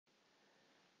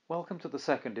Welcome to the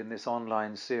second in this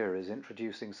online series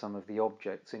introducing some of the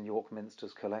objects in York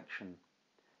Minster's collection.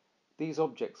 These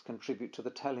objects contribute to the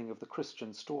telling of the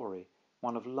Christian story,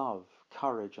 one of love,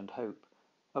 courage and hope,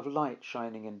 of light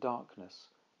shining in darkness,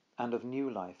 and of new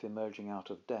life emerging out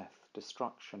of death,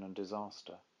 destruction and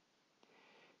disaster.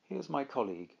 Here's my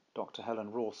colleague, Dr.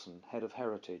 Helen Rawson, Head of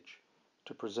Heritage,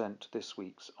 to present this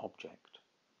week's object.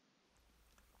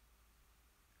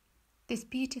 This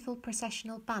beautiful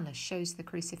processional banner shows the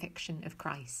crucifixion of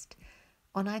Christ.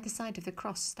 On either side of the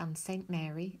cross stand St.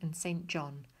 Mary and St.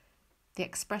 John. The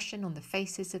expression on the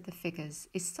faces of the figures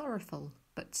is sorrowful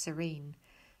but serene.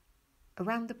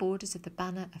 Around the borders of the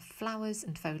banner are flowers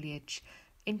and foliage,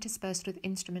 interspersed with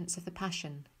instruments of the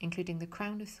Passion, including the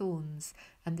crown of thorns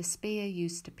and the spear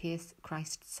used to pierce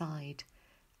Christ's side.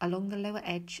 Along the lower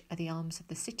edge are the arms of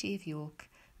the City of York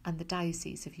and the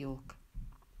Diocese of York.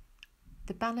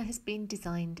 The banner has been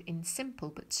designed in simple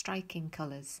but striking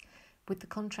colours, with the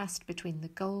contrast between the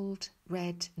gold,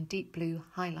 red and deep blue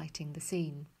highlighting the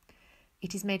scene.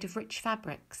 It is made of rich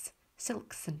fabrics,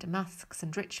 silks and damasks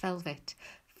and rich velvet,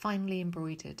 finely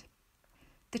embroidered.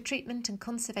 The treatment and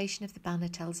conservation of the banner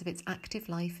tells of its active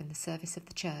life in the service of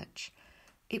the Church.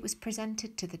 It was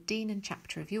presented to the Dean and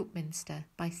Chapter of York Minster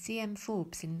by C.M.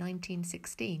 Forbes in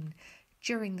 1916,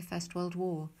 during the First World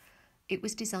War. It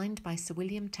was designed by Sir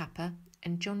William Tapper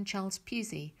and John Charles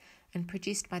Pusey and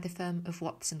produced by the firm of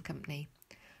Rawson Company.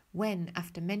 When,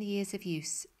 after many years of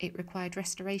use, it required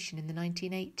restoration in the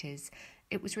 1980s,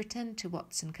 it was returned to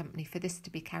Rawson Company for this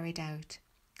to be carried out.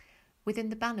 Within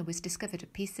the banner was discovered a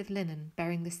piece of linen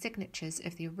bearing the signatures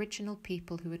of the original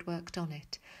people who had worked on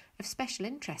it, of special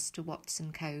interest to Watts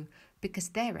 & Co. because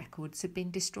their records had been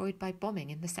destroyed by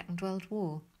bombing in the Second World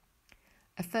War.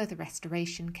 A further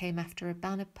restoration came after a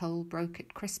banner pole broke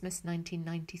at Christmas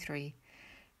 1993.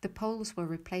 The poles were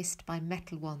replaced by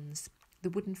metal ones.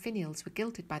 The wooden finials were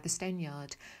gilded by the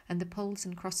Stoneyard, and the poles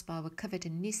and crossbar were covered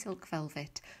in new silk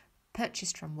velvet,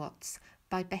 purchased from Watts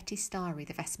by Betty Starry,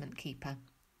 the vestment keeper.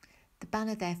 The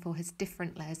banner therefore has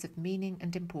different layers of meaning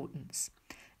and importance.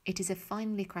 It is a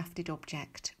finely crafted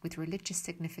object with religious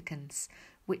significance,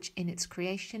 which in its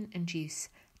creation and use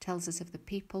tells us of the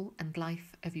people and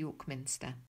life of York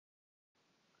Minster.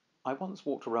 I once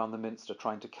walked around the Minster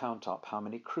trying to count up how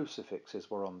many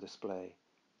crucifixes were on display.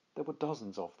 There were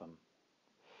dozens of them.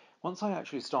 Once I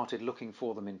actually started looking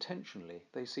for them intentionally,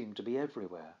 they seemed to be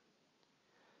everywhere.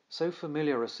 So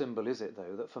familiar a symbol is it,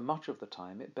 though, that for much of the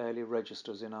time it barely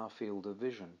registers in our field of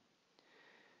vision.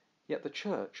 Yet the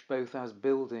church, both as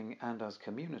building and as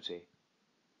community,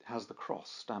 has the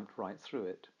cross stamped right through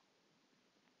it.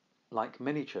 Like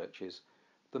many churches,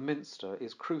 the Minster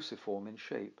is cruciform in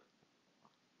shape.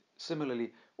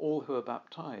 Similarly, all who are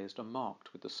baptized are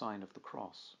marked with the sign of the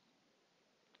cross.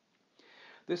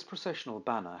 This processional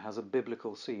banner has a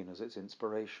biblical scene as its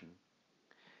inspiration.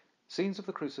 Scenes of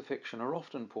the crucifixion are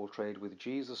often portrayed with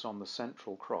Jesus on the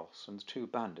central cross and two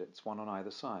bandits, one on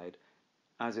either side,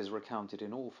 as is recounted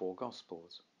in all four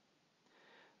Gospels.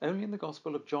 Only in the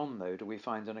Gospel of John, though, do we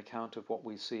find an account of what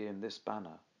we see in this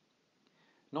banner.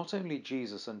 Not only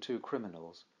Jesus and two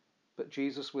criminals, but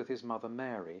Jesus with his mother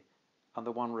Mary and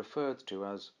the one referred to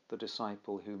as the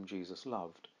disciple whom Jesus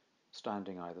loved,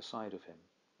 standing either side of him.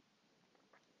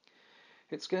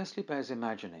 It scarcely bears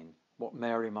imagining what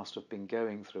Mary must have been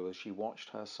going through as she watched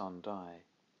her son die.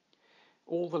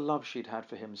 All the love she'd had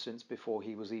for him since before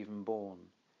he was even born,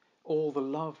 all the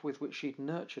love with which she'd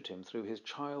nurtured him through his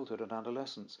childhood and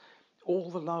adolescence,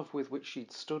 all the love with which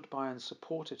she'd stood by and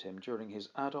supported him during his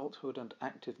adulthood and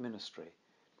active ministry,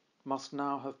 must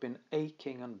now have been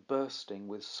aching and bursting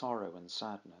with sorrow and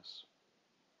sadness.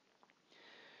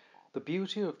 The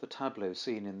beauty of the tableau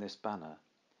seen in this banner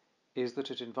is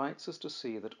that it invites us to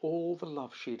see that all the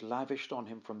love she'd lavished on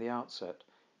him from the outset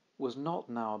was not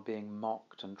now being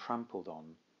mocked and trampled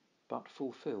on, but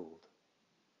fulfilled.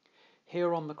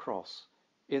 Here on the cross,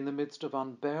 in the midst of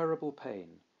unbearable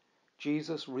pain,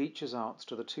 Jesus reaches out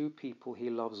to the two people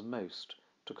he loves most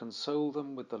to console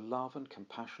them with the love and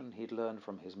compassion he'd learned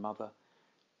from his mother,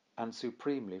 and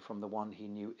supremely from the one he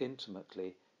knew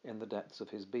intimately in the depths of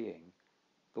his being,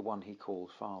 the one he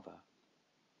called Father.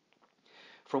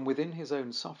 From within his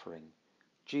own suffering,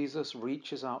 Jesus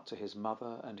reaches out to his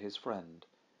mother and his friend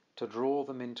to draw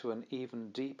them into an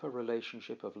even deeper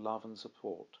relationship of love and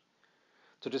support,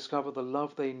 to discover the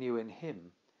love they knew in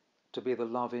him to be the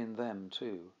love in them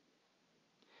too.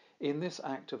 In this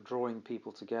act of drawing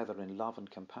people together in love and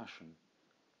compassion,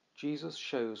 Jesus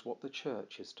shows what the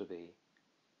church is to be,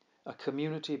 a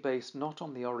community based not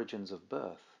on the origins of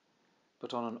birth,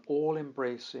 but on an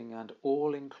all-embracing and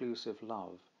all-inclusive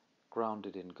love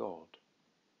grounded in God.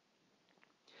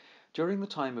 During the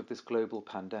time of this global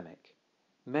pandemic,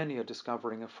 many are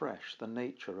discovering afresh the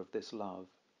nature of this love.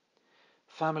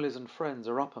 Families and friends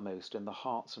are uppermost in the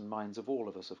hearts and minds of all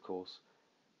of us, of course,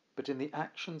 but in the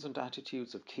actions and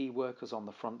attitudes of key workers on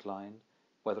the front line,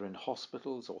 whether in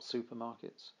hospitals or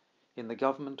supermarkets, in the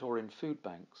government or in food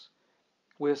banks,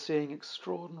 we're seeing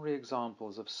extraordinary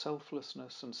examples of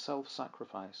selflessness and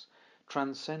self-sacrifice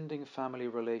transcending family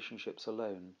relationships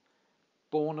alone,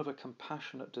 born of a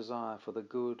compassionate desire for the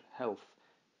good, health,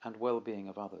 and well-being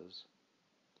of others.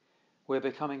 We're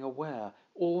becoming aware,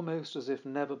 almost as if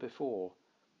never before,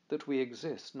 that we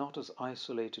exist not as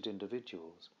isolated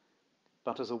individuals,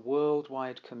 but as a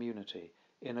worldwide community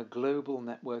in a global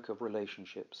network of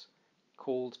relationships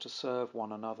called to serve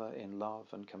one another in love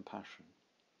and compassion.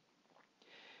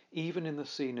 Even in the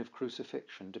scene of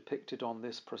crucifixion depicted on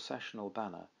this processional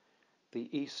banner, the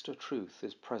Easter truth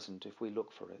is present if we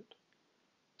look for it.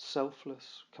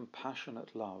 Selfless,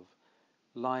 compassionate love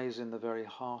lies in the very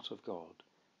heart of God,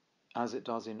 as it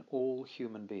does in all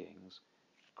human beings,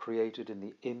 created in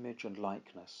the image and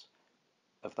likeness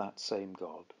of that same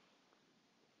God.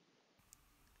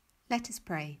 Let us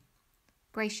pray.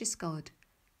 Gracious God,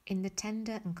 in the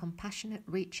tender and compassionate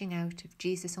reaching out of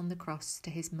Jesus on the cross to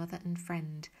his mother and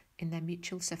friend in their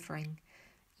mutual suffering,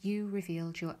 you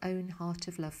revealed your own heart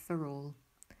of love for all.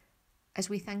 As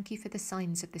we thank you for the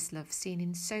signs of this love seen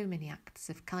in so many acts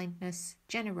of kindness,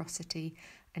 generosity,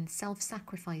 and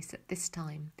self-sacrifice at this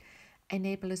time,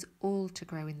 enable us all to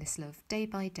grow in this love day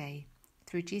by day,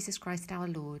 through Jesus Christ our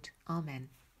Lord. Amen.